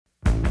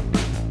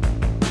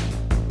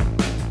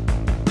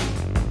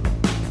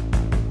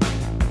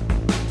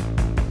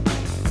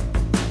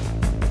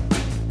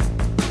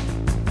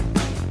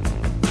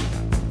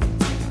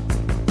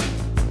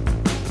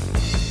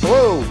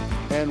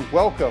and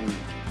welcome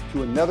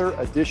to another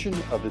edition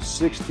of the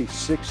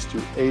 66 to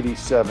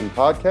 87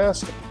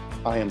 podcast.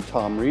 I am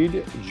Tom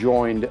Reed,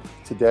 joined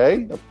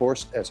today, of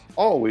course, as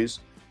always,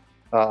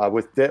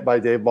 by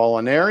Dave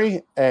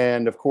Molinari,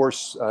 and of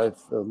course,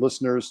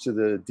 listeners to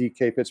the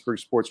DK Pittsburgh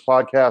Sports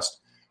Podcast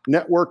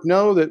Network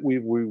know that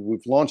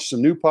we've launched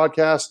some new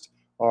podcasts.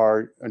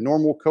 Our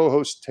normal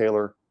co-host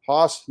Taylor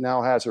Haas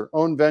now has her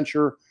own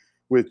venture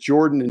with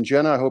Jordan and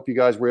Jenna. I hope you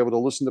guys were able to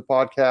listen to the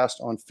podcast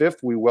on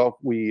Fifth. We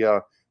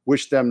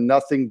wish them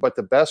nothing but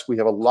the best. We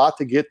have a lot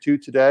to get to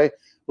today. A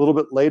little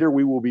bit later,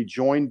 we will be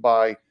joined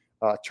by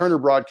Turner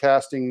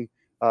Broadcasting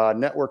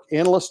Network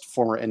analyst,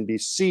 former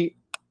NBC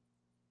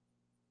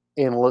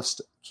analyst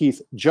Keith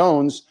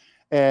Jones.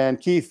 And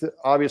Keith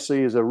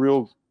obviously is a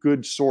real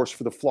good source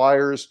for the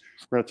Flyers.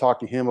 We're going to talk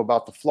to him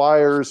about the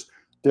Flyers.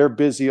 They're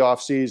busy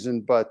off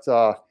season, but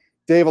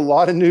Dave, a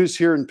lot of news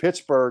here in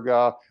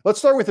Pittsburgh. Let's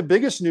start with the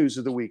biggest news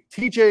of the week.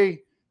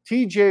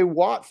 TJ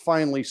Watt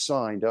finally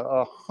signed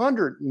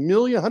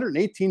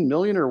 $118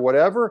 million or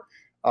whatever.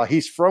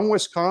 He's from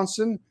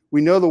Wisconsin.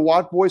 We know the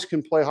Watt boys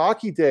can play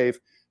hockey, Dave.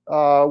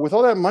 With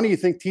all that money, you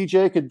think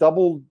TJ could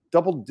double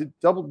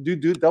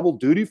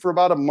duty for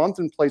about a month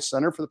and play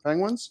center for the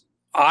Penguins?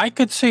 I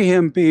could see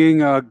him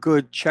being a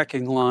good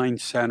checking line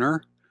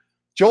center.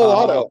 Joel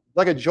Otto,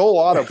 like a Joel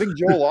Otto, big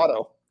Joel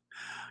Otto.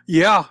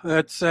 Yeah,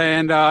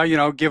 given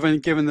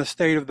the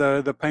state of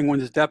the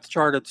Penguins depth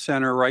chart at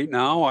center right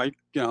now, I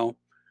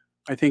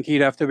think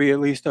he'd have to be at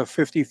least a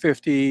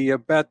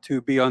 50-50 bet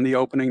to be on the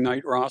opening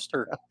night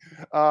roster.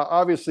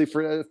 Obviously,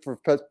 for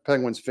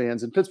Penguins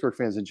fans and Pittsburgh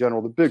fans in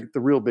general, the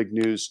real big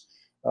news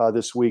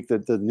this week,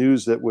 that the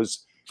news that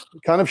was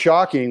kind of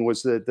shocking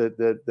was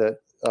that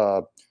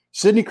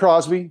Sidney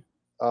Crosby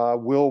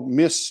will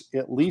miss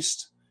at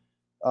least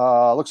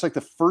looks like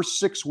the first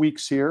 6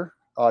 weeks here,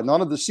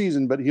 not of the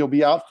season, but he'll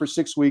be out for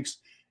 6 weeks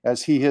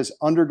as he has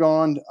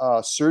undergone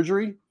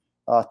surgery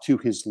to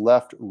his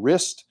left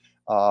wrist.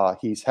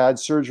 He's had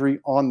surgery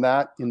on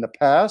that in the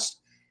past.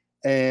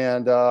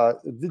 And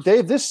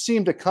Dave, this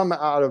seemed to come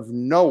out of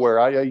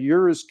nowhere.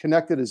 You're as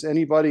connected as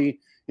anybody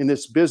in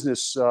this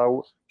business.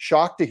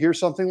 Shocked to hear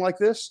something like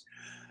this?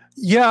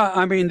 Yeah,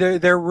 I mean,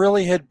 there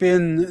really had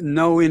been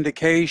no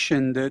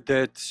indication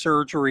that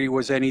surgery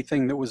was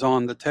anything that was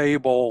on the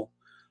table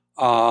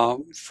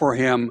for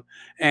him.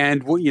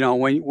 And,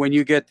 when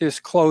you get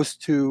this close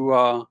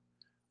to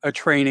a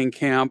training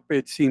camp,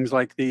 it seems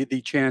like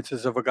the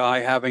chances of a guy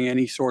having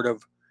any sort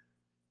of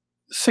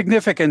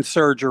significant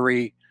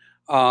surgery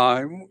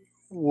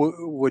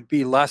would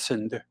be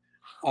lessened.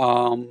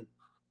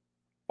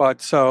 But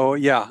so,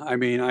 yeah, I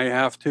mean, I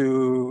have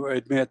to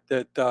admit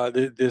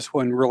that this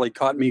one really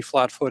caught me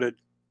flat-footed.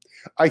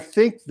 I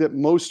think that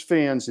most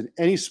fans in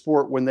any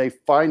sport, when they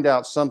find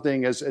out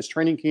something as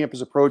training camp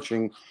is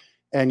approaching,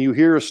 and you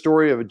hear a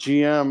story of a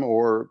GM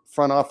or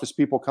front office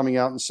people coming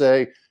out and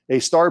say a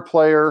star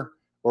player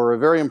or a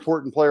very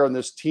important player on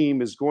this team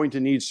is going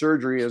to need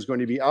surgery, is going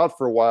to be out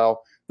for a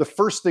while, the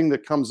first thing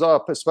that comes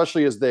up,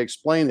 especially as they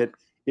explain it,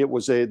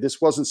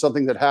 this wasn't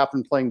something that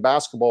happened playing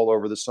basketball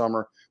over the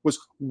summer, was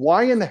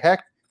why in the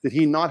heck did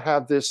he not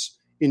have this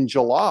in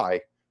July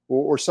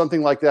or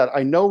something like that?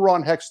 I know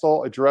Ron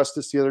Hextall addressed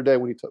this the other day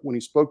when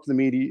he spoke to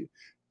the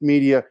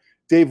media.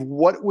 Dave,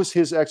 what was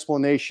his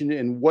explanation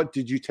and what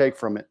did you take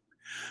from it?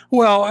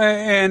 Well,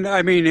 and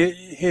I mean,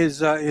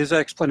 his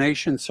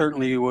explanation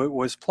certainly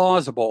was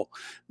plausible.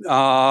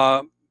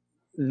 Neither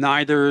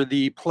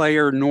the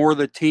player nor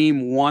the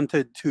team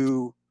wanted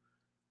to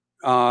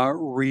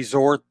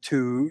resort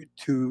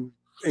to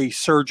a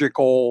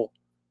surgical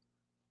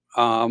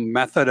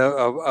method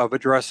of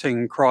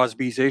addressing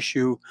Crosby's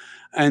issue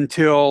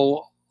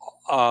until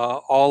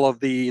all of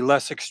the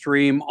less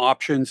extreme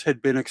options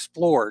had been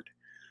explored.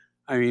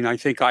 I mean, I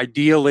think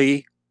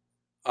ideally,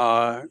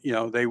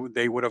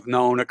 they would have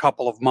known a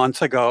couple of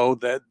months ago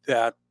that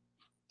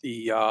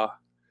the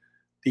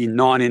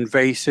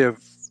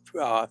non-invasive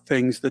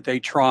things that they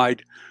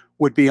tried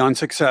would be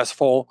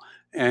unsuccessful,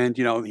 and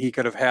he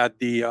could have had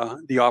the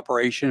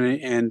operation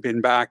and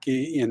been back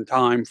in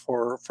time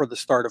for the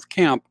start of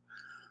camp.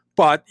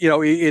 But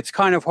it's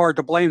kind of hard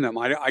to blame them.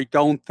 I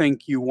don't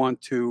think you want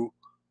to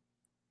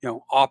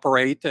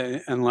operate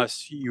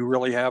unless you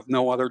really have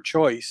no other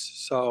choice.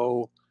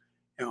 So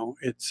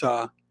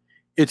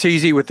it's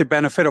easy with the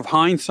benefit of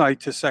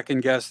hindsight to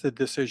second guess the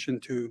decision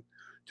to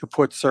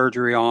put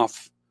surgery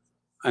off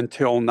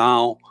until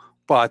now.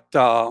 But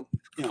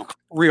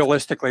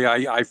realistically,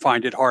 I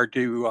find it hard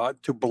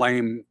to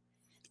blame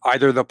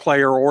either the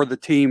player or the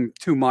team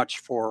too much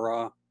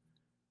for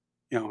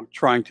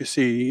trying to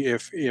see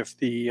if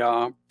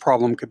the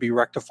problem could be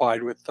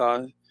rectified with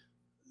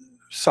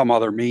some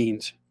other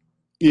means.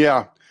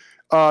 Yeah.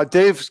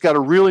 Dave's got a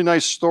really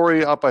nice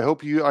story up.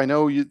 I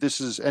know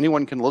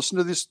anyone can listen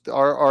to this,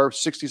 our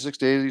 66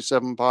 to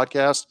 87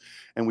 podcast,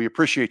 and we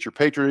appreciate your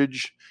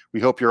patronage. We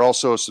hope you're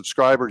also a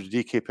subscriber to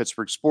DK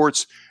Pittsburgh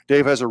Sports.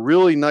 Dave has a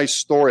really nice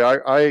story.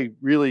 I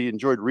really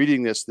enjoyed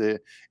reading this,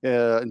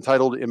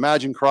 entitled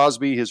Imagine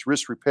Crosby, His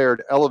Wrist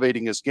Repaired,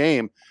 Elevating His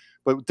Game.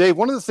 But Dave,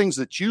 one of the things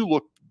that you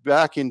look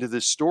back into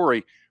this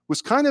story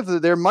was kind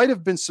of there might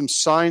have been some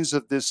signs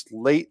of this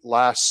late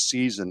last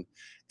season,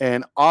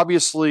 and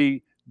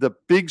obviously the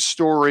big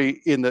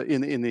story in the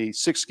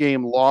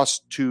 6-game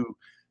loss to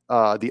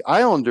the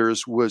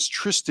Islanders was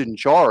Tristan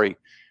Jarry.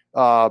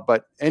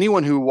 But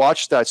anyone who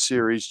watched that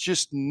series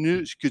just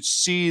could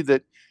see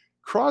that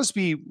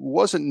Crosby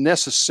wasn't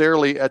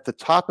necessarily at the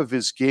top of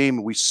his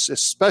game. We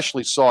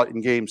especially saw it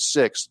in Game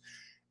 6.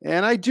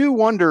 And I do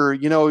wonder,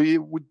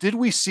 did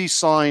we see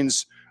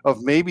signs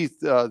of maybe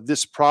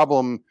this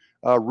problem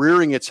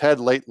rearing its head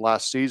late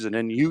last season?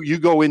 And you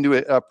go into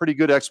a pretty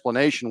good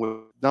explanation with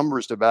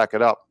numbers to back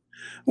it up.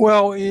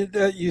 Well,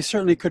 you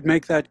certainly could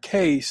make that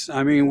case.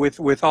 I mean,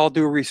 with all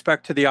due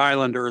respect to the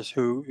Islanders,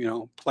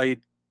 who played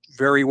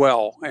very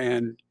well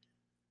and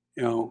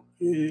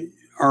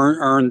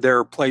earned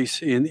their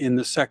place in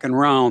the second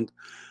round,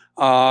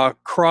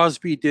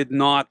 Crosby did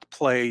not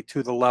play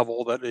to the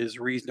level that is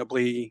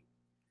reasonably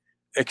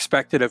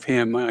expected of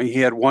him. He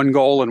had 1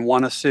 goal and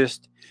 1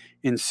 assist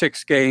in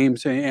 6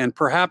 games, and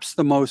perhaps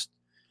the most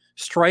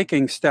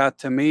striking stat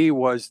to me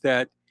was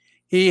that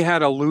he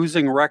had a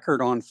losing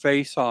record on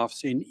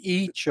faceoffs in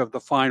each of the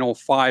final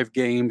 5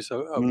 games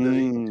of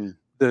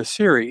the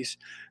series.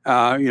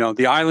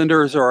 The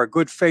Islanders are a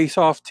good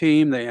faceoff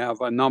team. They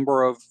have a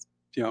number of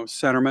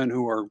centermen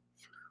who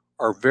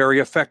are very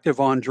effective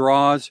on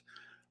draws,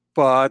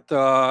 but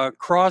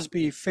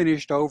Crosby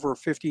finished over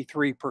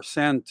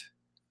 53%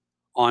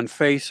 on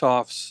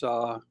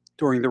faceoffs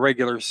during the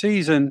regular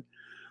season.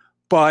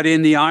 But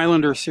in the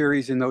Islander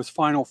series, in those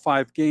final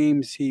 5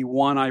 games, he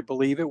won, I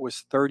believe it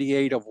was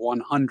 38 of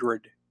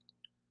 100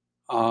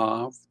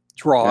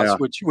 draws,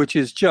 which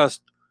is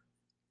just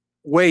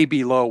way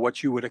below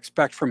what you would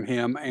expect from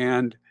him.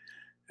 And,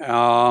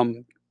 a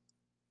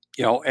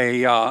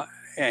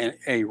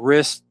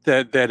wrist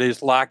that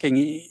is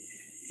lacking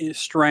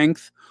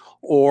strength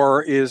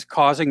or is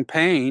causing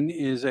pain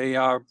is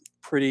a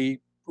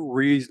pretty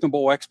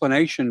reasonable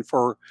explanation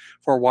for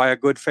why a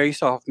good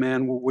faceoff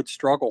man would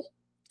struggle.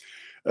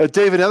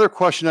 Dave, another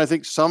question. I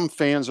think some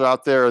fans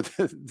out there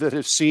that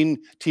have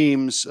seen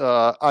teams,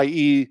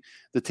 i.e.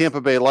 the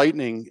Tampa Bay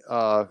Lightning,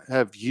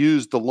 have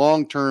used the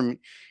long-term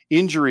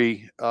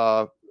injury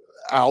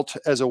out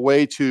as a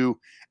way to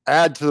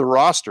add to the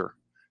roster.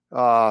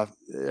 Now,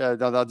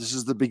 this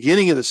is the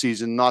beginning of the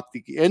season, not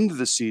the end of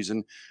the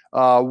season.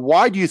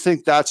 Why do you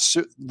think that's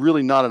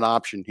really not an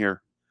option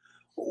here?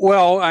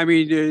 Well, I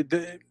mean,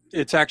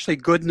 it's actually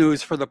good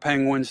news for the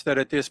Penguins that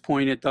at this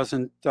point it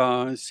doesn't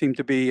seem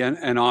to be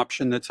an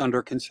option that's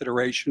under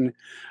consideration.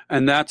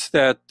 And that's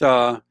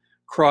that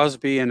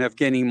Crosby and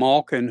Evgeny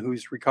Malkin,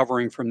 who's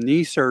recovering from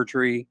knee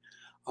surgery,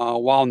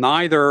 while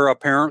neither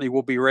apparently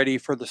will be ready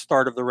for the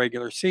start of the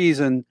regular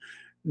season,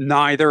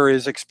 neither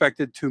is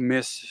expected to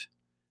miss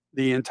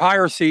the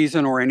entire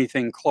season or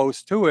anything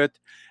close to it,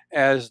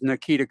 as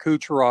Nikita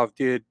Kucherov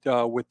did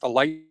with the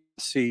Lightning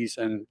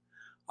season,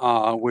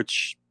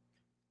 which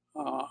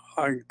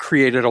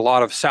created a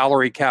lot of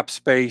salary cap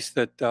space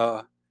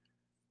that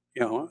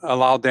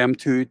allowed them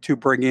to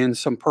bring in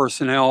some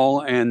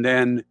personnel, and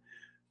then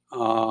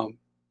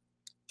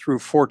through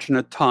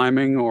fortunate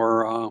timing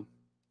or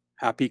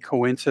happy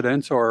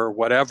coincidence or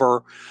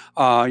whatever,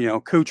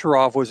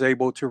 Kucherov was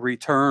able to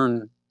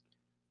return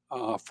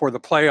for the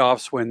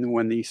playoffs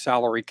when the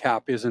salary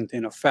cap isn't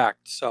in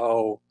effect.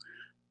 So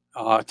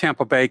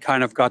Tampa Bay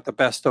kind of got the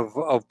best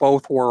of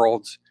both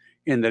worlds,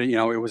 in that,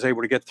 it was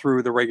able to get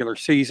through the regular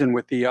season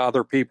with the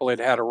other people it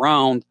had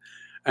around,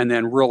 and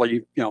then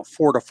really,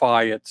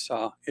 fortify its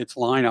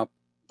lineup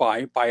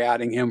by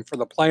adding him for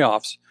the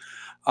playoffs.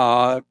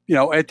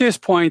 At this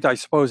point, I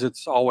suppose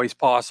it's always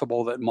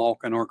possible that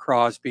Malkin or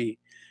Crosby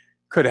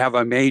could have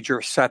a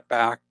major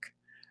setback,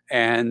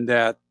 and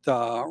that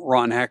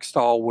Ron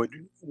Hextall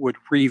would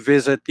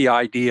revisit the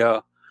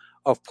idea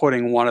of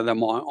putting one of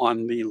them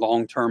on the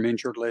long-term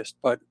injured list.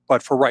 But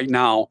for right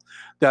now,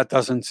 that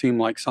doesn't seem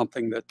like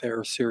something that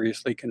they're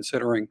seriously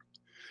considering.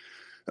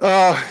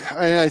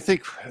 I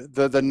think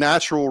the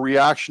natural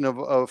reaction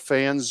of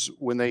fans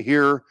when they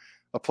hear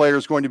a player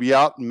is going to be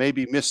out and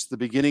maybe miss the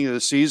beginning of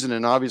the season,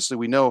 and obviously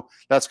we know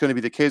that's going to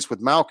be the case with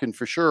Malkin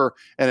for sure,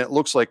 and it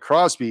looks like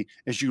Crosby,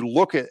 as you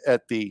look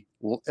at the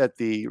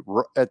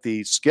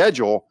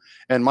schedule,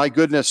 and my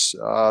goodness,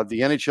 the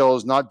NHL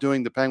is not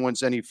doing the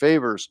Penguins any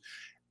favors.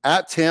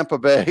 At Tampa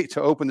Bay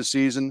to open the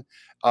season,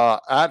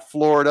 at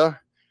Florida,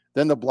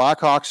 then the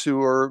Blackhawks,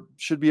 who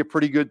should be a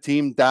pretty good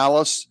team,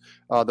 Dallas,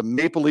 the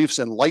Maple Leafs,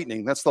 and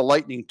Lightning. That's the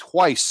Lightning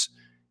twice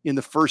in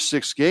the first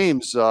 6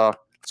 games.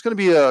 It's going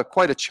to be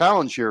quite a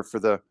challenge here for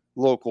the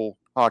local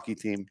hockey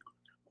team.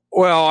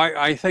 Well,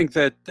 I think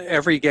that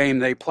every game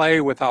they play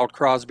without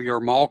Crosby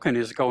or Malkin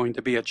is going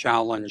to be a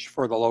challenge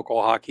for the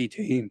local hockey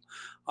team.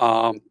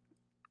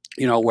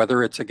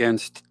 Whether it's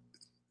against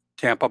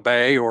Tampa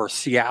Bay or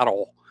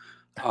Seattle.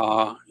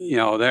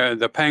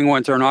 The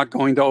Penguins are not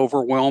going to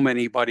overwhelm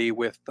anybody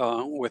with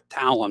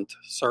talent,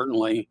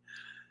 certainly.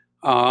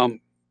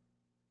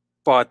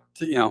 But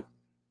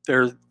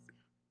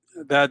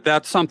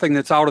that's something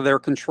that's out of their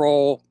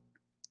control.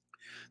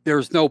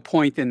 There's no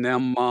point in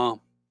them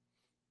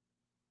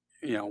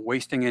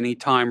wasting any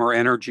time or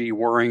energy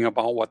worrying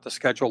about what the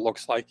schedule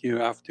looks like. You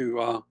have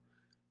to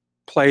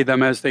play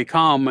them as they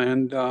come,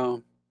 and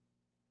the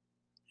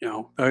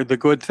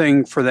good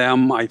thing for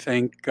them, I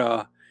think,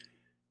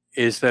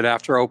 is that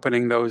after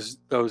opening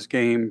those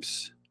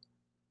games,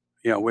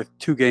 with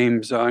 2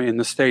 games in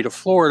the state of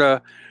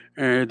Florida,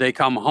 they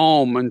come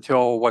home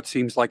until what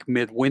seems like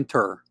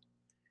midwinter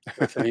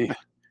with an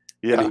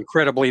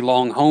incredibly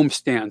long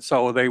homestand.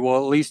 So they will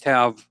at least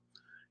have,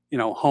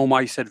 home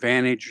ice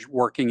advantage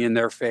working in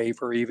their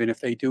favor, even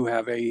if they do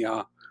have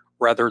a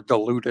rather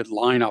diluted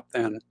lineup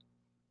then.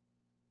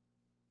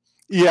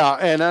 Yeah,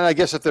 and I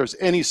guess if there's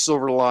any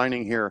silver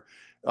lining here,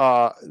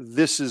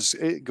 this is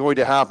going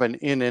to happen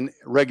in a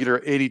regular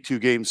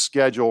 82-game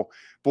schedule.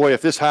 Boy,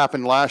 if this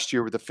happened last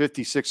year with a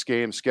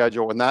 56-game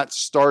schedule and that's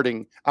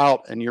starting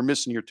out and you're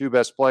missing your 2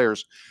 best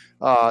players,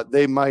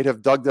 they might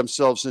have dug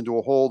themselves into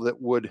a hole that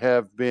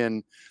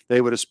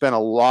they would have spent a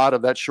lot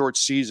of that short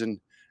season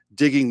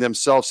digging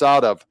themselves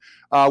out of.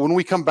 When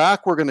we come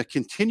back, we're going to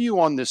continue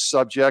on this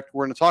subject.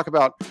 We're going to talk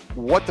about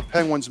what the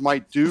Penguins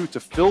might do to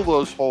fill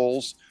those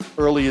holes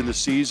early in the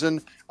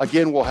season.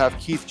 Again, we'll have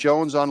Keith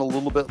Jones on a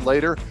little bit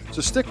later.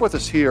 So stick with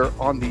us here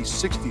on the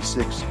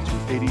 66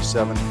 to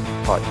 87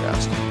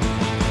 podcast.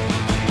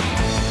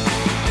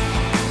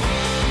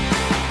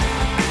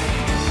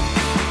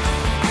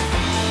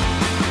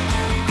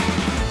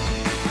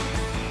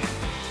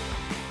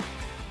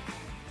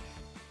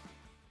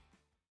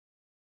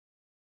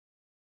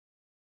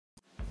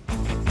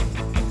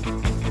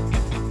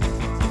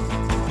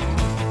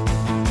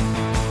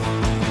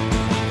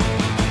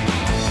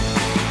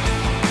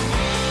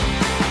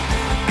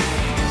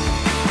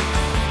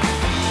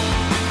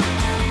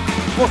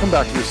 Welcome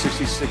back to the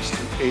 66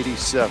 to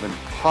 87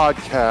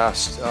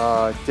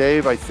 podcast.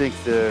 Dave, I think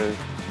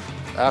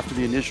after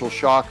the initial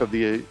shock of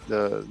the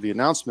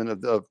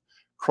announcement of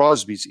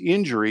Crosby's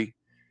injury,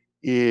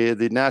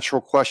 the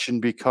natural question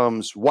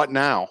becomes, what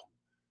now?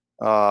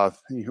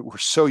 We're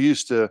so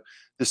used to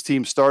this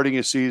team starting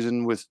a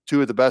season with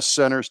 2 of the best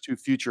centers, 2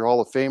 future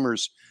Hall of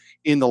Famers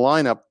in the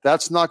lineup.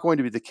 That's not going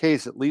to be the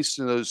case, at least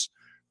in those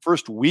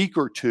first week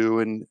or 2,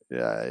 and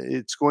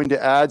it's going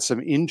to add some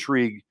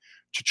intrigue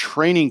to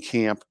training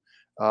camp.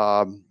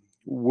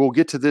 We'll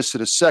get to this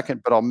in a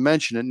second, but I'll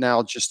mention it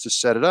now just to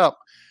set it up.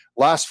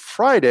 Last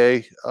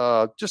Friday,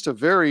 just a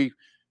very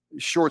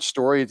short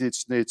story.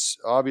 It's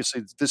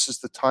obviously this is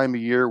the time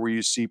of year where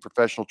you see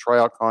professional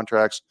tryout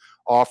contracts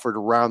offered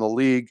around the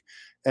league,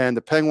 and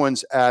the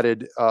Penguins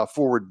added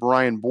forward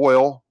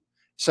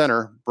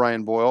center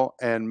Brian Boyle,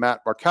 and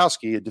Matt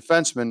Bartkowski, a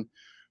defenseman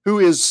who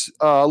is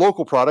a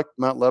local product,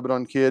 Mount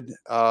Lebanon kid,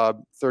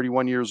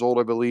 31 years old,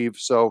 I believe.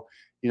 So,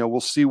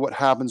 we'll see what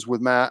happens with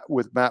Matt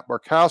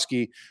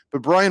Bartkowski.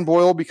 But Brian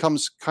Boyle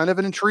becomes kind of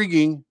an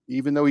intriguing,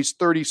 even though he's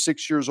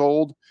 36 years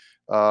old.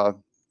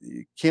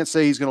 You can't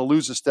say he's going to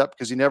lose a step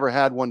because he never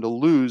had one to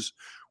lose.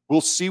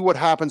 We'll see what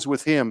happens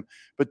with him.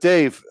 But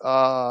Dave,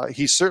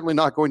 he's certainly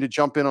not going to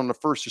jump in on the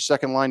first or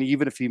second line,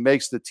 even if he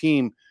makes the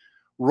team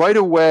right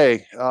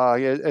away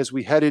as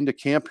we head into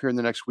camp here in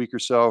the next week or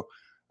so.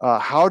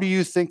 How do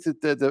you think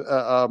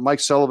that Mike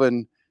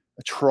Sullivan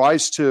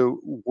tries to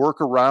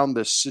work around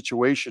this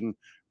situation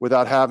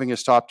without having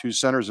his top 2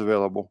 centers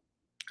available?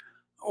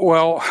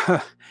 Well,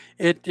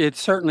 it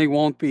certainly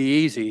won't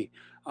be easy.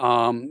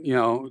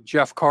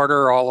 Jeff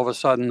Carter, all of a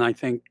sudden, I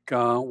think,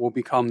 will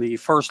become the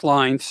first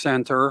line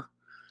center.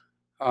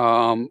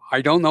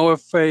 I don't know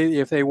if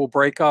they will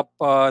break up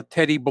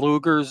Teddy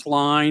Bluger's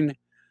line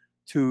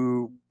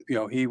to,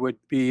 he would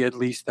be at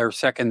least their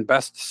second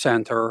best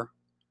center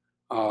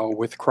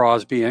with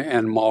Crosby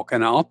and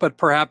Malkin out, but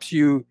perhaps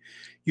you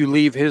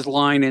leave his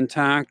line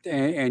intact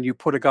and you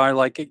put a guy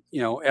like,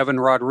 Evan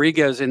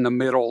Rodriguez in the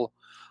middle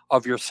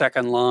of your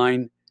second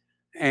line,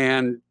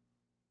 and,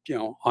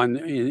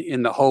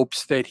 in the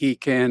hopes that he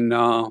can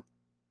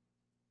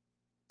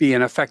be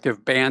an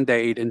effective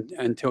Band-Aid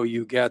until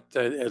you get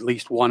at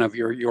least one of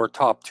your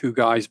top 2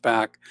 guys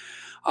back.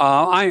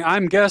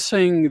 I'm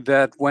guessing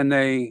that when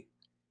they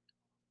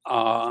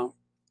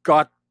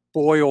got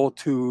Boyle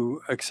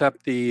to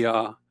accept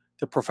the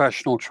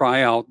professional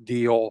tryout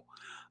deal,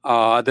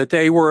 that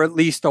they were at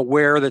least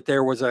aware that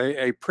there was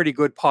a pretty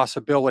good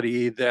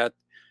possibility that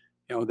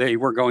they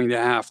were going to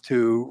have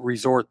to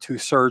resort to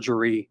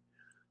surgery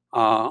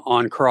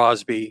on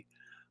Crosby.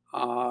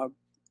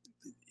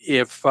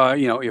 If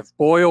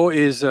Boyle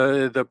is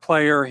the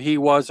player he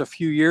was a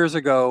few years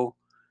ago,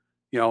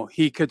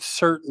 he could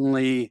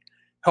certainly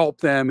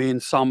help them in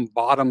some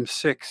bottom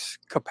 6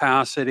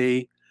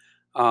 capacity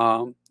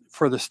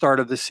for the start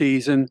of the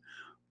season.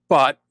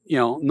 But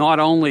not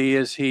only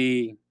is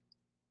he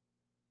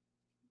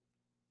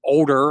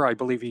older, I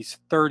believe he's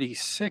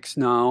 36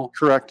 now.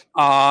 Correct.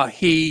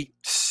 He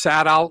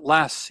sat out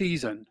last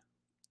season,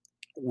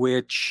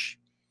 which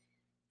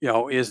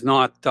is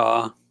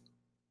not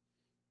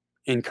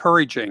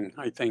encouraging,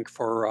 I think,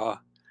 for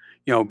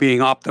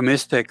being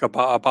optimistic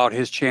about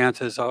his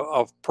chances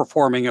of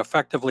performing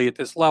effectively at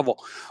this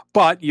level.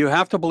 But you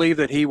have to believe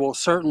that he will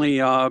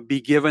certainly be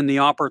given the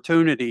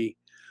opportunity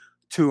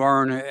to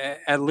earn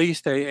at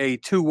least a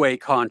two-way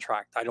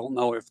contract. I don't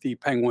know if the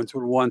Penguins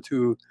would want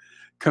to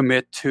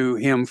commit to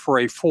him for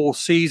a full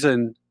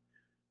season,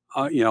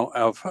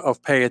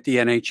 of pay at the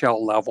NHL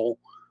level.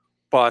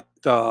 But,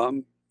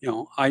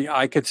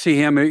 I could see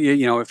him,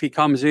 if he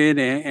comes in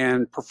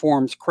and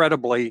performs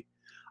credibly,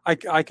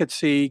 I could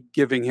see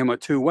giving him a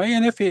two-way.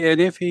 And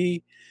if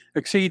he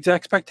exceeds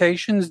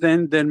expectations,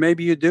 then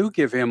maybe you do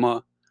give him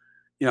a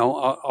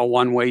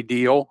one-way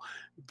deal,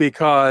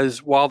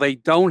 because while they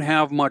don't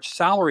have much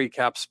salary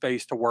cap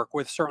space to work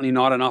with, certainly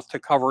not enough to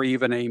cover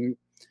even an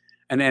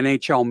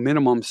NHL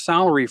minimum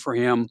salary for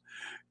him,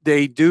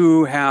 they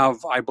do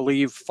have, I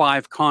believe,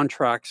 5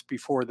 contracts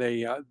before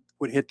they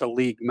would hit the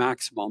league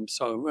maximum.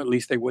 So at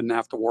least they wouldn't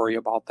have to worry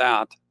about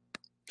that.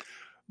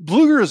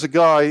 Blueger is a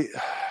guy,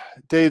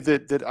 Dave,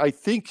 that I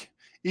think,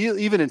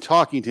 even in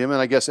talking to him,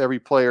 and I guess every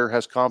player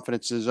has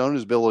confidence in his own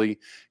ability,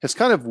 has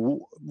kind of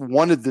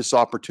wanted this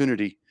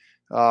opportunity.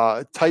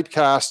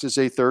 Typecast as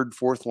a third,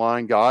 fourth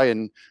line guy,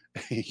 and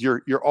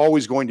you're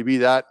always going to be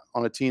that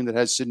on a team that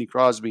has Sidney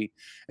Crosby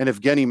and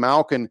Evgeny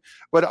Malkin.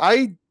 But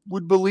I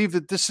would believe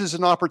that this is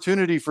an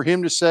opportunity for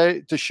him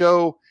to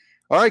show,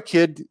 all right,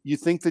 kid, you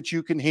think that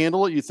you can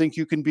handle it? You think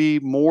you can be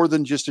more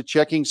than just a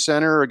checking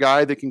center, a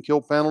guy that can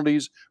kill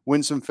penalties,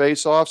 win some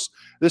faceoffs?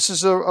 This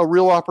is a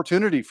real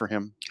opportunity for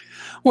him.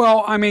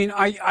 Well, I mean,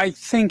 I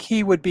think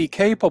he would be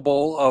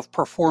capable of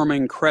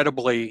performing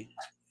credibly,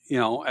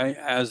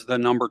 as the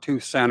number 2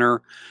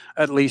 center,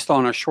 at least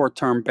on a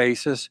short-term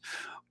basis.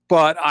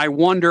 But I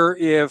wonder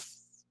if,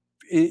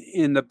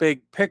 in the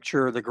big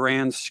picture, the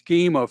grand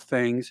scheme of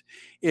things,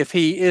 if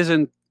he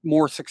isn't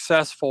more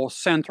successful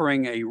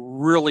centering a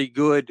really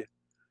good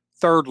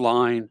third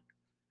line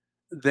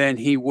than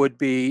he would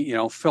be,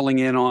 filling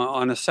in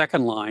on a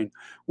second line.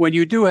 When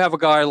you do have a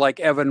guy like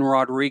Evan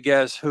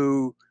Rodriguez,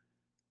 who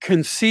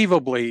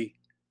conceivably,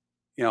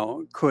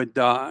 could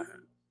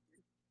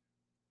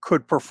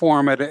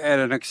perform at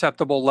an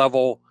acceptable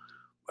level,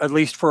 at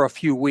least for a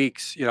few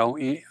weeks,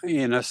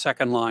 in a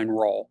second line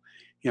role.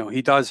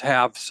 He does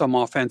have some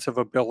offensive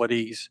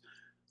abilities.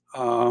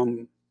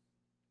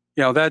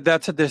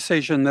 That's a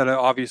decision that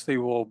obviously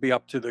will be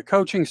up to the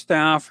coaching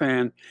staff,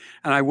 and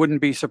I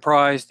wouldn't be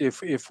surprised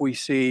if we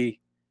see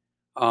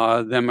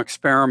them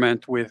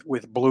experiment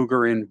with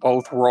Blueger in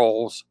both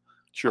roles.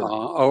 Sure.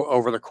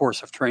 Over the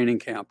course of training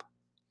camp.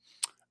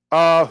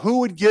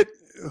 Who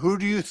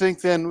do you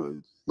think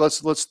then?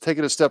 Let's take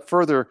it a step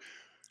further.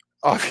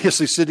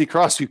 Obviously, Sidney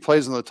Crosby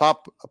plays on the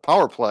top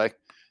power play,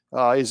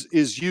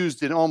 is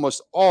used in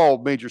almost all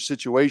major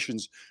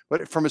situations.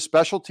 But from a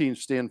special team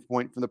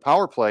standpoint, from the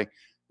power play,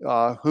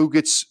 who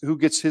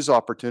gets his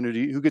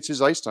opportunity? Who gets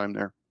his ice time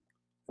there?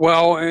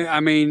 Well, I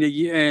mean,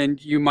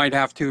 and you might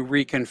have to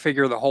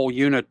reconfigure the whole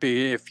unit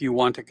if you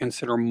want to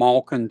consider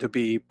Malkin to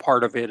be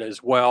part of it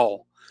as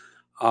well.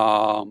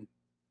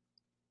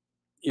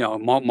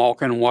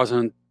 Malkin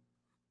wasn't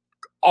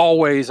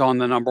always on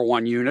the number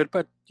 1 unit,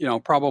 but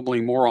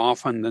probably more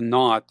often than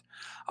not.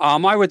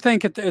 I would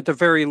think at the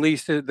very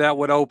least that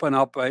would open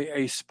up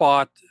a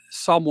spot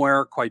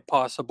somewhere, quite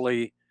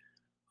possibly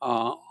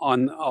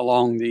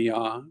along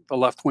the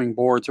left wing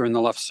boards or in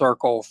the left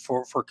circle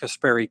for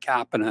Kasperi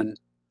Kapanen.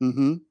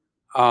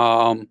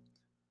 Mm-hmm.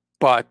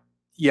 But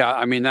yeah,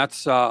 I mean,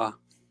 that's I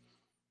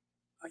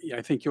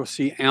think you'll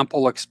see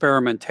ample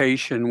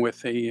experimentation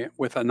with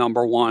a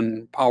number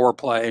 1 power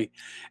play,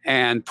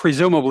 and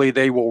presumably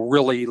they will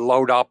really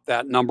load up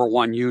that number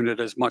 1 unit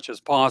as much as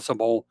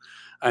possible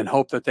and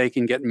hope that they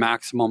can get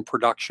maximum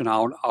production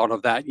out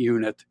of that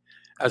unit,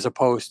 as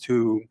opposed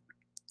to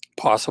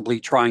possibly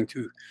trying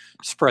to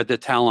spread the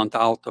talent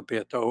out a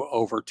bit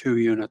over 2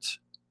 units.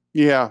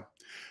 Yeah.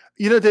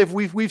 Dave,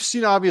 we've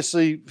seen,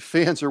 obviously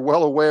fans are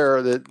well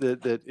aware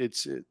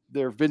that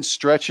there have been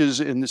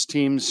stretches in this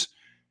team's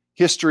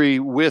history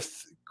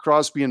with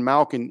Crosby and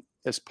Malkin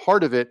as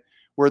part of it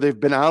where they've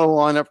been out of the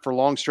lineup for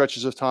long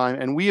stretches of time.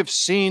 And we have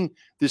seen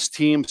this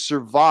team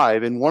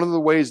survive. And one of the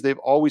ways they've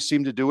always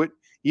seemed to do it,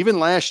 even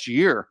last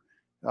year,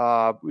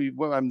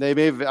 they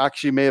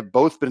may have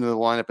both been in the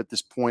lineup at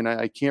this point.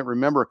 I can't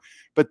remember,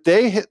 but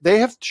they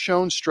have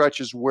shown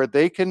stretches where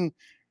they can.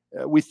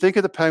 We think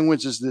of the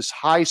Penguins as this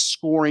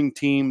high-scoring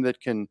team that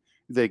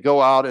they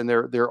go out and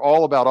they're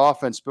all about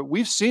offense. But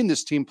we've seen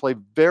this team play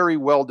very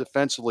well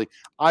defensively.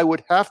 I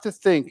would have to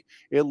think,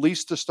 at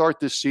least to start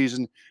this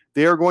season,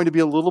 they are going to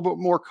be a little bit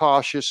more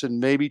cautious and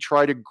maybe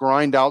try to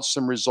grind out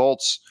some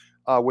results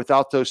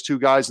without those 2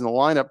 guys in the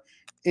lineup.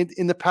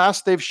 In the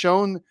past, they've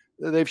shown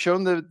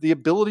the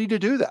ability to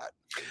do that.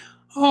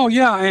 Oh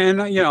yeah,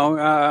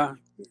 and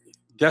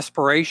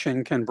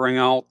desperation can bring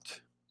out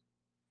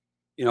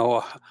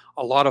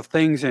a lot of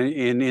things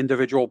in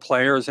individual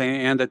players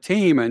and a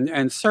team,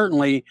 and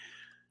certainly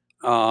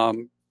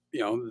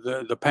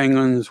the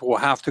Penguins will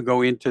have to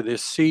go into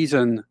this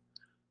season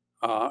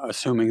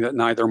assuming that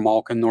neither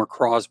Malkin nor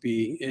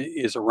Crosby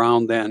is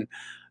around then,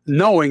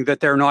 knowing that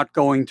they're not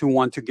going to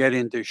want to get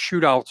into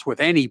shootouts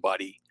with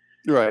anybody.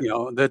 Right.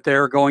 That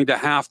they're going to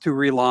have to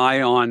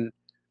rely on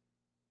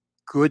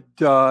good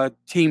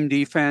team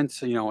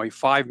defense, you know, a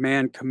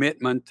 5-man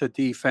commitment to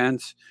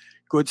defense,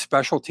 good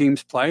special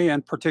teams play,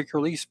 and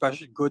particularly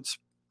good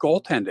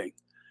goaltending.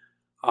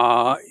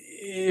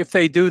 If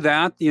they do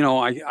that, you know,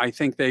 I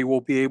think they will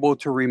be able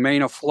to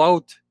remain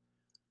afloat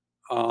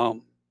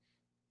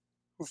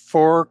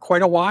for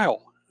quite a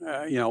while,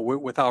 you know,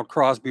 without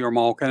Crosby or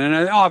Malkin.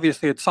 And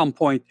obviously at some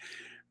point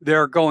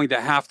they're going to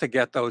have to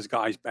get those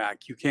guys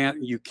back. You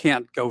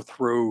can't go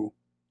through,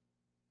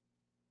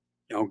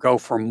 you know, go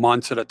for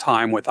months at a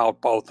time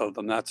without both of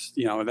them. That's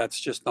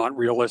just not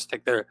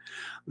realistic. The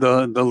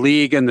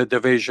league and the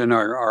division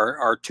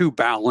are too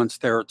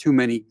balanced. There are too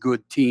many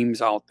good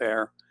teams out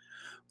there.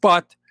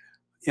 But,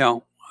 you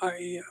know,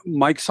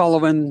 Mike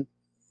Sullivan,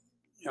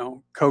 you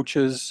know,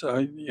 coaches,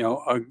 you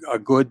know, a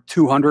good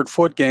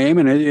 200-foot game.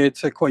 And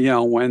it's you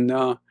know, when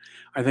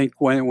I think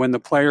when the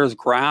players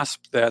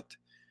grasp that,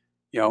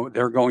 you know,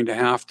 they're going to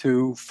have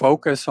to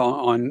focus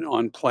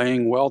on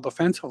playing well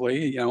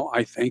defensively, you know,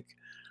 I think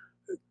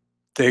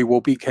they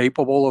will be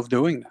capable of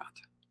doing that.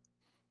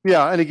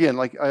 Yeah. And again,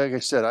 like I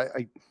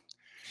said,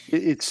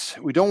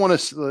 we don't want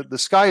to, the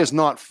sky is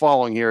not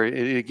falling here.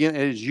 Again,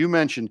 as you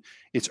mentioned,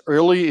 it's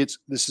early.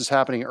 This is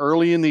happening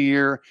early in the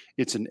year.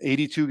 It's an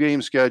 82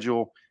 game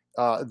schedule.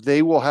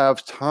 They will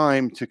have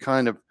time to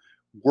kind of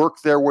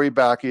work their way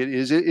back. It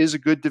is a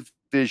good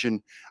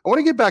division. I want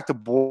to get back to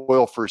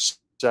Boyle for a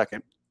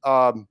second.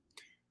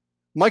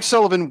 Mike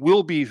Sullivan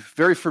will be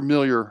very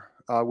familiar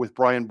with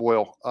Brian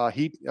Boyle.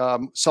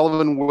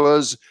 Sullivan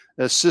was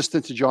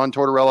assistant to John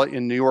Tortorella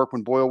in New York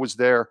when Boyle was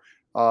there.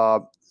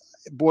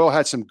 Boyle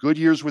had some good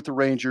years with the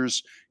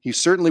Rangers. He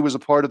certainly was a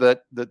part of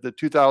the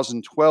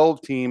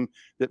 2012 team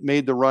that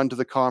made the run to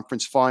the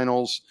conference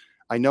finals.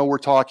 I know we're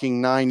talking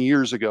 9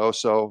 years ago,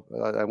 so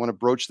I want to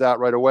broach that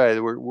right away.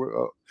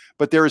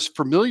 But there is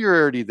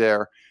familiarity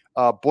there.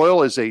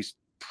 Boyle is a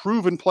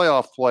proven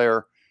playoff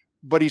player,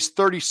 but he's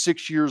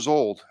 36 years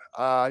old.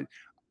 I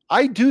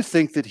do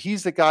think that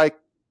he's the guy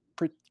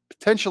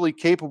potentially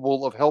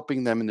capable of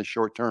helping them in the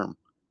short term.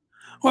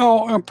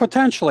 Well,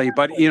 potentially,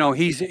 but you know,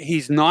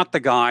 he's not the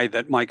guy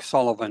that Mike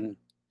Sullivan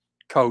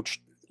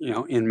coached, you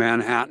know, in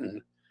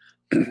Manhattan.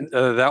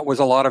 That was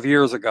a lot of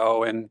years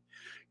ago, and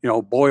you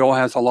know, Boyle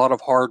has a lot of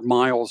hard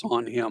miles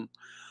on him.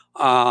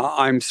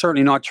 I'm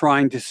certainly not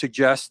trying to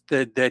suggest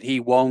that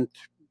he won't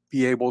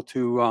be able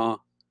to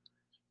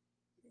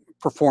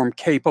perform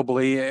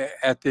capably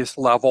at this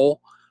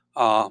level.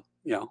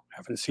 You know,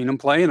 haven't seen him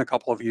play in a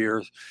couple of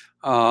years.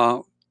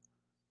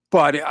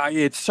 But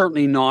it's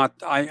certainly not.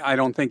 I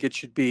don't think it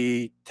should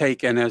be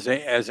taken as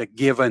a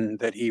given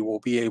that he will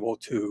be able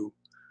to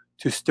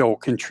still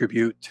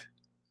contribute,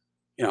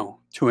 you know,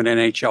 to an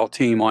NHL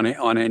team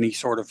on any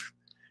sort of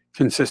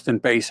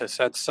consistent basis.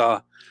 That's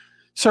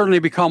certainly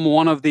become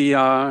one of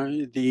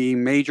the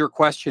major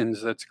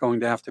questions that's going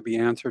to have to be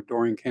answered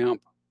during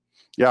camp.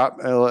 Yeah,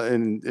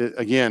 and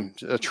again,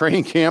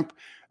 training camp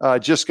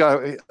just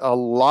got a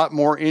lot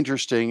more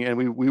interesting, and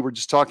we were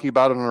just talking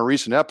about it on a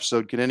recent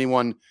episode. Can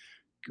anyone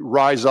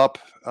rise up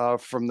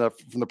from the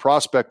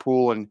prospect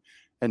pool and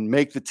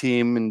make the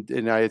team?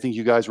 And I think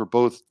you guys were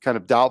both kind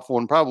of doubtful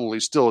and probably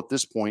still at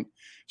this point.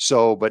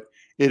 So, but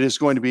it is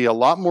going to be a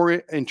lot more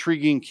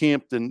intriguing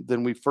camp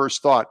than we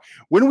first thought.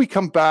 When we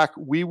come back,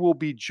 we will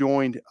be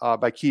joined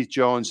by Keith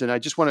Jones. And I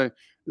just want to,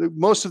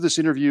 most of this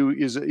interview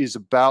is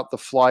about the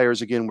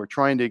Flyers. Again, we're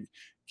trying to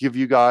give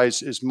you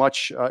guys as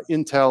much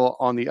intel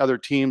on the other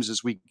teams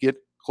as we get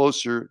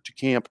closer to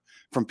camp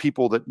from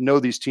people that know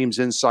these teams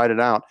inside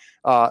and out.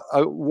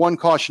 One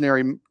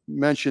cautionary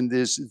mention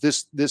is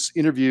this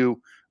interview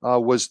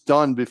was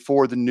done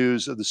before the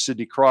news of the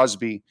Sidney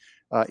Crosby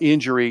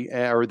injury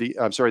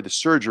the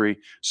surgery.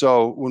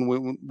 So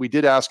when we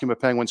did ask him a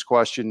Penguins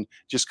question,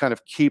 just kind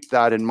of keep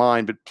that in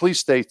mind. But please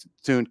stay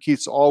tuned.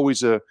 Keith's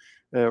always a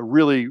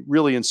really,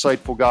 really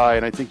insightful guy,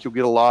 and I think you'll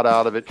get a lot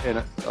out of it,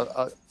 and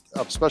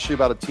especially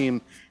about a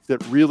team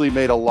that really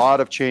made a lot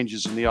of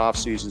changes in the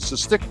offseason. So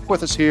stick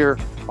with us here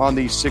on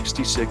the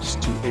 66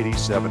 to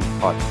 87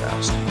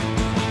 podcast.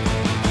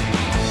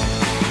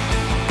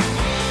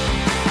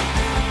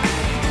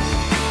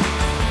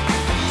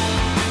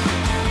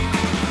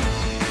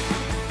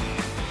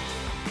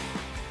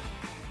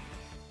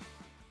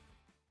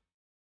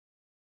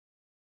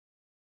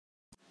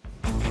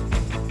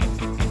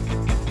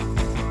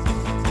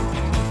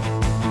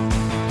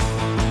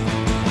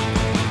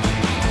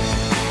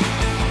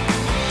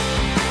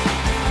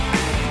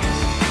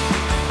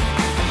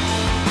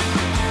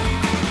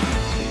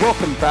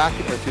 Welcome back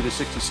to the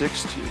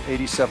 66 to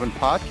 87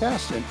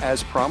 podcast. And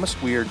as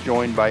promised, we are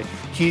joined by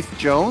Keith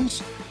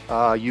Jones.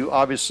 You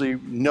obviously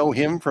know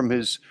him from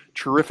his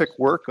terrific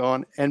work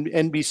on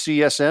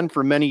NBCSN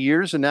for many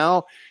years. And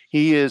now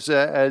he is,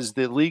 as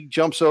the league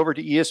jumps over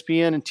to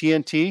ESPN and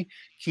TNT,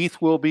 Keith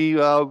will be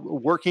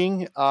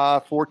working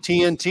for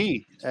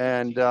TNT.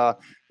 And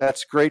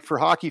that's great for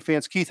hockey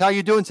fans. Keith, how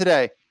you doing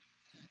today?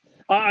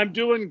 I'm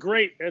doing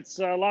great. It's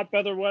a lot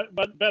better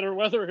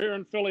weather here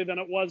in Philly than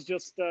it was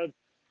just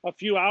a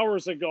few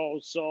hours ago.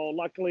 So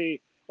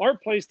luckily, our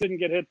place didn't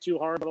get hit too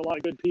hard, but a lot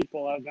of good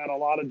people have had a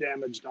lot of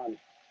damage done.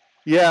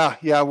 Yeah,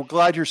 we're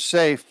glad you're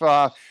safe.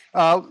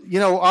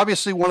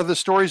 Obviously, one of the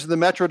stories of the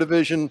Metro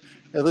Division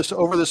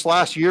over this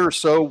last year or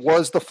so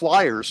was the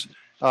Flyers.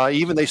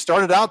 Even they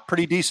started out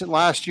pretty decent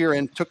last year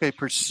and took a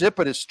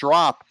precipitous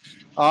drop.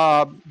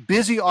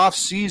 Busy off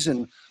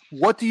season.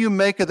 What do you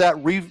make of that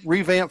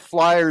revamped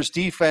Flyers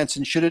defense,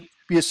 and should it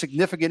be a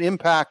significant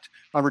impact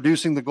on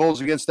reducing the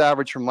goals against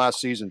average from last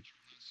season?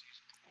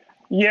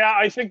 Yeah,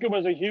 I think it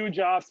was a huge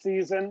off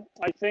season.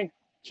 I think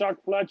Chuck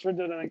Fletcher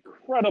did an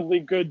incredibly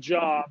good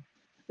job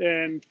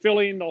in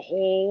filling the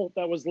hole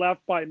that was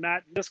left by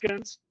Matt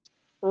Niskanen's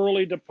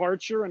early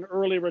departure and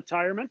early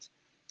retirement.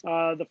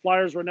 The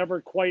Flyers were never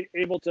quite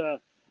able to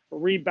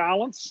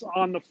rebalance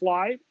on the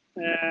fly,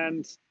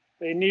 and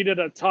they needed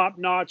a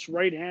top-notch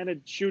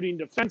right-handed shooting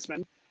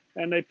defenseman.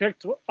 And they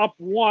picked up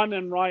one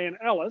in Ryan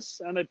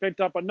Ellis, and they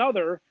picked up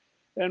another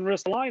in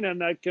Ristolainen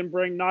that can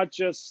bring not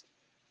just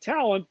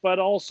talent, but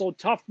also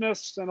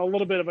toughness and a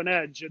little bit of an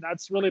edge. And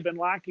that's really been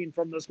lacking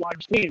from this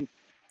Flyers team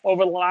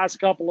over the last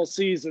couple of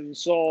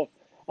seasons. So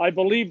I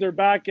believe their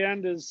back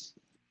end is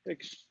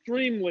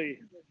extremely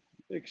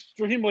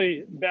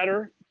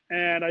better.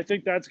 And I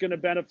think that's going to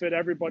benefit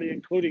everybody,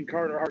 including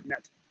Carter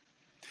Hartnett.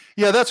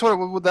 Yeah, that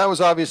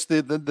was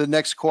obviously the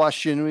next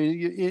question.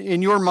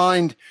 In your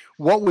mind,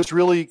 what was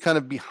really kind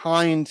of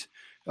behind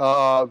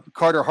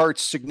Carter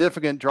Hart's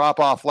significant drop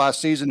off last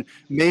season?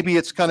 Maybe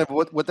it's kind of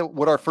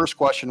what our first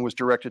question was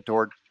directed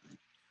toward.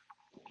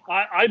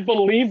 I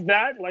believe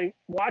that, like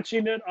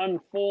watching it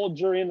unfold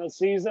during the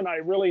season, I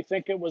really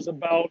think it was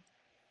about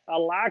a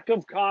lack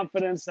of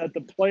confidence that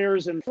the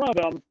players in front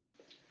of him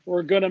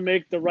were going to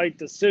make the right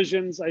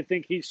decisions. I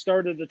think he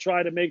started to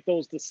try to make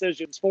those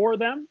decisions for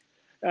them,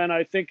 and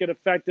I think it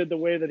affected the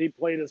way that he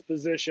played his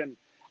position.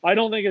 I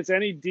don't think it's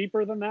any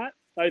deeper than that.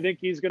 I think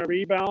he's going to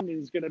rebound.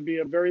 He's going to be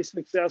a very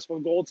successful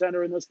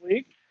goaltender in this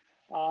league.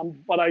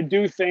 But I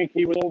do think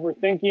he was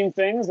overthinking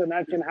things, and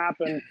that can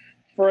happen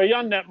for a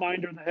young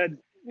netminder that had,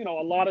 a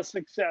lot of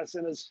success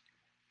in his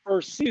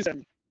first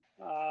season.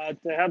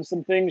 To have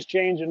some things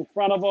change in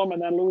front of him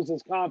and then lose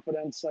his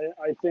confidence,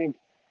 I think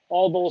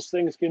all those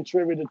things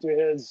contributed to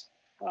his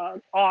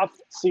off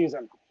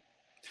season.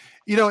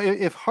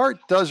 If Hart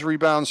does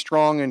rebound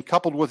strong and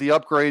coupled with the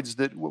upgrades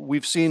that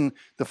we've seen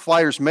the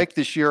Flyers make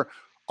this year,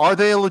 are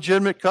they a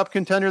legitimate cup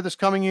contender this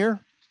coming year?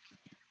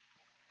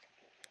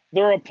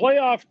 They're a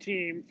playoff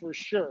team for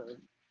sure.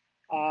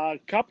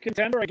 Cup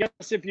contender, I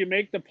guess if you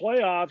make the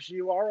playoffs,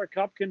 you are a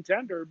cup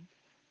contender,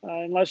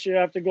 unless you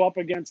have to go up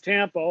against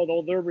Tampa,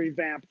 although they're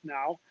revamped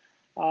now.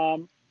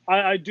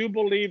 I do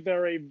believe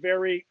they're a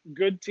very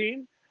good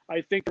team. I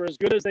think they're as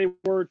good as they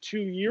were 2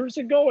 years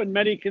ago, and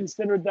many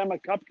considered them a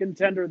cup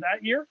contender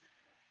that year.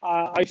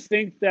 I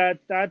think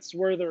that's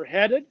where they're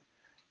headed.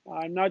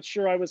 I'm not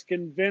sure I was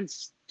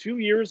convinced 2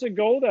 years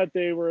ago that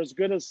they were as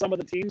good as some of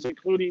the teams,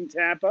 including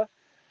Tampa,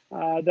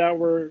 that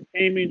were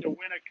aiming to win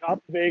a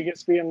cup,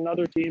 Vegas being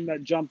another team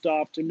that jumped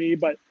off to me.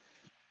 But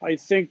I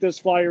think this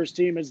Flyers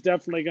team is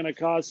definitely going to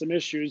cause some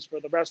issues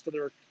for the rest of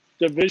their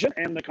division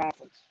and the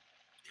conference.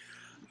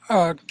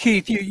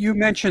 Keith, you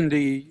mentioned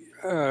the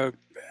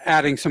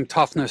adding some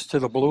toughness to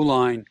the blue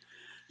line.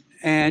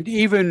 And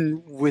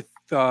even with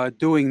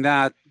doing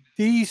that,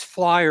 these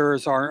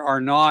Flyers are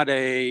not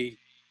a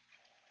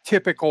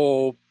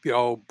typical,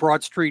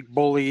 Broad Street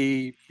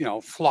bully,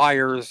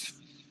 Flyers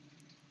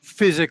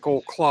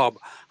physical club.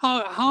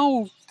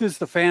 How does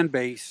the fan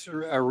base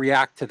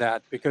react to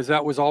that? Because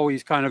that was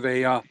always kind of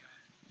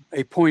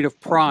a point of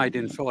pride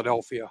in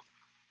Philadelphia.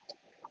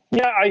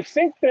 Yeah, I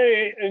think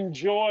they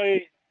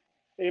enjoy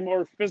a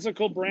more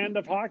physical brand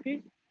of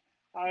hockey.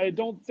 I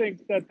don't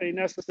think that they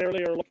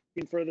necessarily are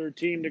looking for their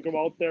team to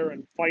go out there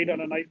and fight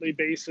on a nightly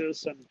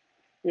basis and,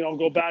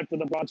 go back to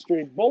the Broad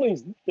Street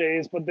Bullies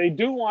days, but they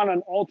do want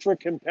an ultra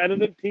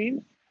competitive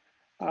team.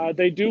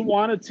 They do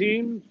want a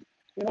team,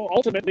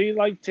 ultimately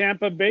like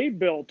Tampa Bay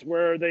built,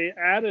 where they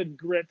added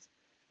grit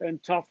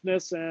and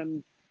toughness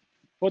and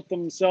put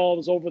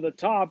themselves over the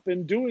top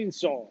in doing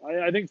so.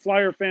 I think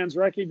Flyer fans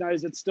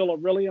recognize it's still a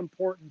really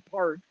important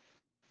part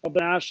of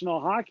the National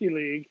Hockey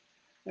League,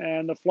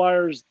 and the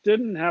Flyers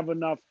didn't have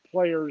enough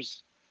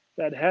players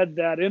that had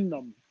that in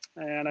them.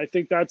 And I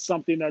think that's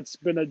something that's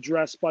been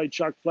addressed by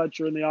Chuck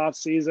Fletcher in the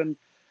offseason.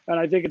 And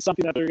I think it's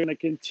something that they're going to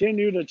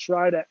continue to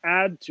try to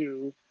add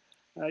to.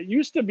 It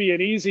used to be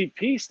an easy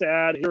piece to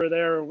add here or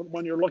there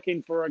when you're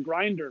looking for a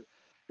grinder.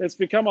 It's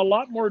become a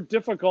lot more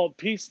difficult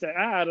piece to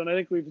add. And I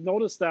think we've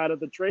noticed that at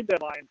the trade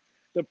deadline,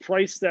 the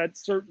price that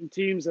certain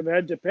teams have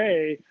had to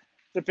pay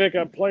to pick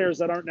up players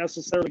that aren't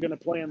necessarily going to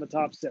play in the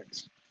top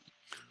six.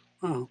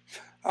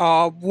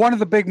 One of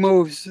the big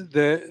moves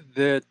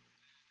that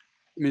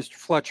Mr.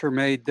 Fletcher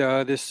made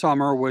this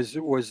summer was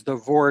the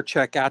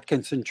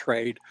Voracek-Atkinson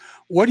trade.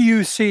 What do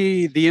you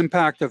see the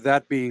impact of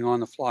that being on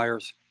the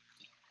Flyers?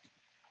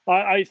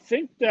 I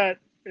think that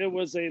it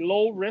was a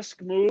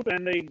low-risk move,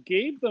 and they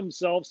gave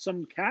themselves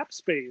some cap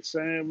space.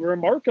 And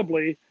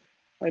remarkably,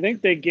 I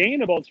think they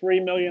gained about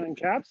 $3 million in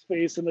cap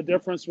space, and the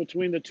difference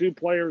between the two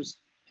players'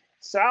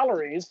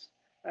 salaries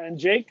And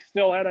Jake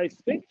still had, I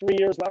think, 3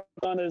 years left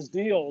on his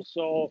deal.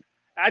 So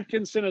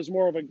Atkinson is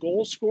more of a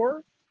goal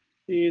scorer.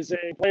 He's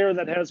a player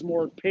that has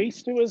more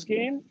pace to his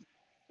game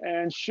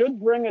and should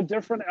bring a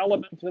different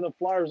element to the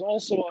Flyers.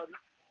 Also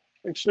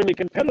an extremely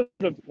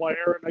competitive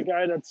player and a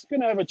guy that's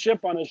going to have a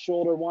chip on his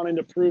shoulder wanting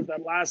to prove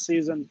that last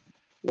season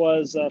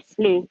was a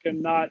fluke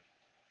and not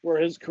where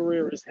his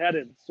career is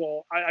headed.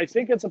 So I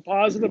think it's a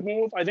positive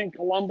move. I think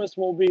Columbus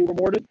will be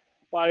rewarded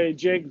by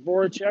Jake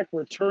Voracek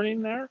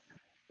returning there.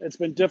 It's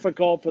been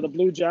difficult for the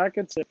Blue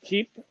Jackets to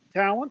keep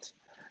talent.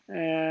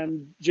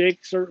 And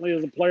Jake certainly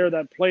is a player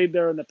that played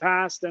there in the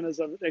past and is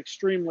an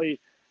extremely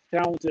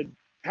talented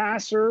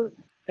passer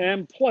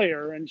and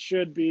player and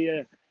should be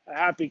a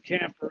happy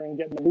camper and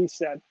getting the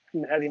reset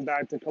and heading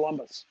back to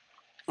Columbus.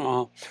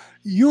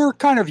 You're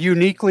kind of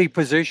uniquely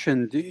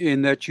positioned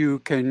in that you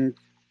can,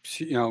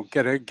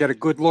 get a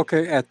good look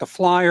at the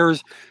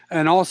Flyers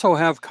and also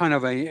have kind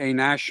of a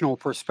national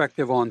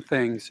perspective on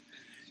things.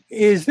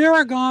 Is there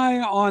a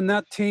guy on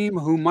that team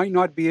who might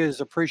not be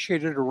as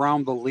appreciated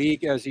around the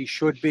league as he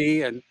should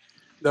be? And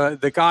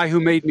the guy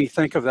who made me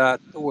think of that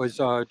was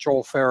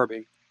Joel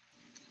Farabee.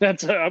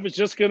 I was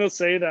just going to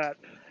say that.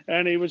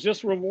 And he was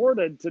just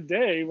rewarded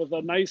today with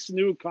a nice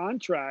new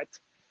contract.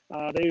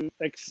 They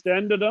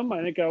extended him,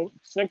 I think, out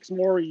 6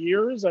 more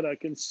years at a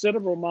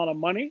considerable amount of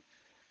money.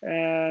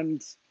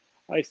 And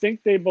I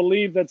think they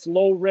believe that's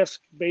low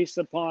risk based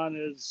upon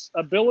his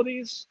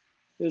abilities,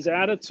 his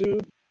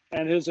attitude,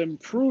 and his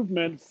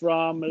improvement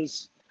from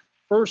his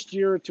first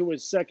year to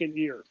his second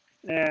year.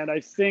 And I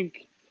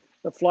think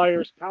the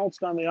Flyers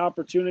pounced on the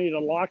opportunity to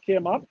lock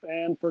him up,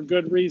 and for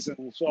good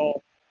reason.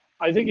 So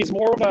I think he's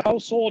more of a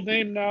household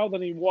name now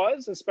than he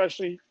was,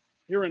 especially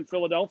here in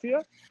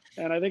Philadelphia.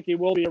 And I think he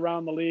will be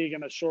around the league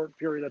in a short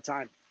period of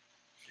time.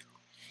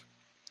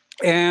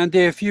 And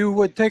if you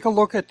would take a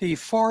look at the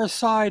far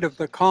side of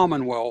the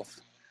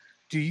Commonwealth,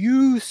 do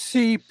you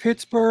see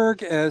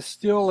Pittsburgh as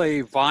still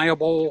a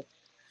viable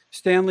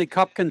Stanley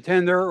Cup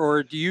contender,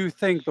 or do you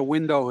think the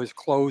window has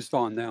closed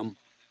on them?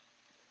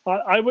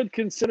 I would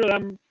consider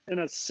them in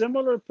a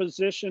similar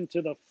position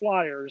to the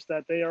Flyers,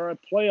 that they are a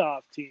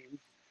playoff team.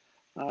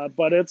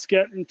 But it's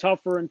getting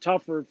tougher and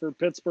tougher for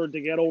Pittsburgh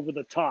to get over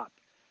the top.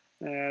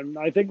 And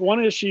I think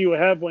one issue you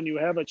have when you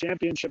have a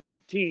championship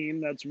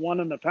team that's won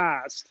in the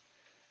past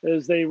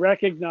is they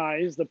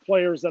recognize, the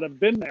players that have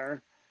been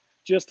there,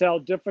 just how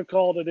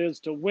difficult it is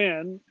to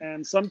win.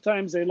 And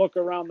sometimes they look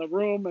around the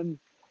room and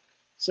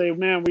say,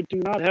 man, we do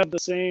not have the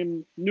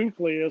same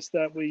nucleus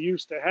that we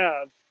used to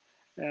have.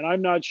 And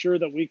I'm not sure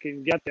that we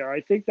can get there.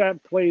 I think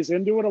that plays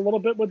into it a little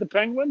bit with the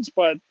Penguins,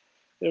 but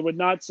it would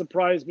not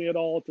surprise me at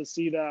all to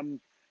see them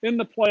in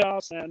the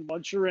playoffs. And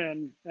once you're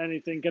in,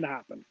 anything can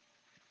happen.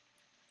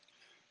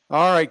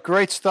 All right,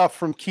 great stuff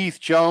from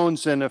Keith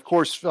Jones. And of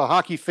course,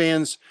 hockey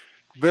fans,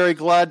 very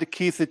glad to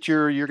Keith that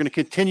you're going to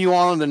continue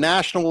on the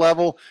national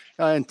level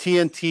and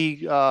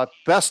TNT.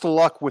 Best of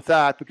luck with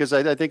that, because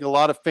I think a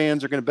lot of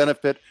fans are going to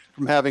benefit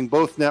from having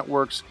both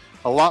networks,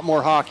 a lot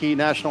more hockey,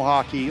 national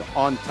hockey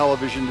on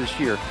television this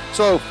year.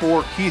 So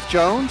for Keith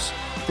Jones,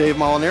 Dave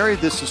Molinari,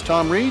 this is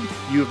Tom Reed.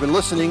 You have been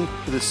listening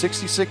to the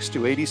 66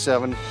 to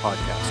 87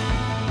 podcast.